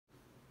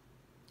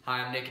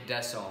Hi, I'm Nick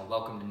Addesso, and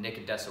welcome to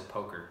Nick Addesso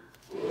Poker.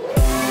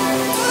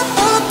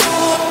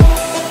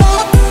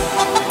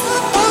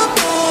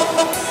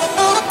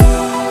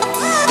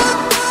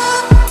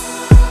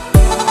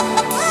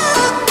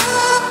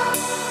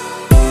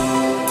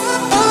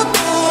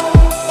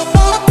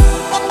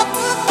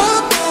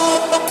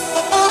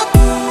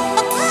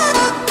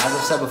 As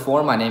I've said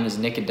before, my name is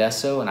Nick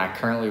Addesso, and I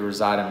currently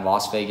reside in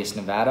Las Vegas,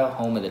 Nevada,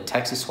 home of the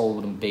Texas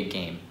Hold'em Big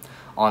Game.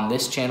 On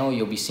this channel,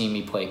 you'll be seeing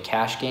me play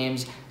cash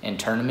games and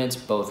tournaments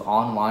both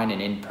online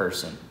and in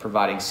person,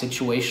 providing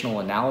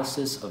situational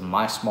analysis of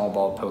my small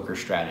ball poker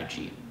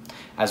strategy,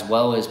 as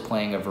well as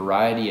playing a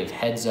variety of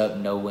heads-up,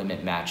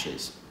 no-limit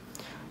matches.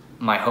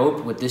 My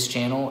hope with this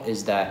channel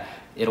is that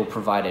it'll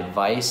provide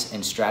advice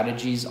and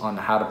strategies on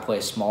how to play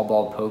small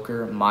ball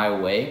poker my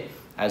way,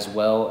 as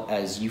well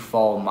as you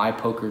follow my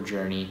poker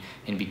journey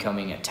in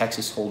becoming a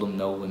Texas Hold'em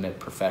no-limit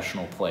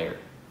professional player.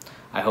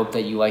 I hope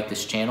that you like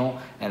this channel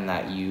and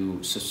that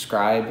you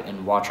subscribe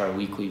and watch our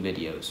weekly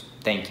videos.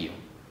 Thank you.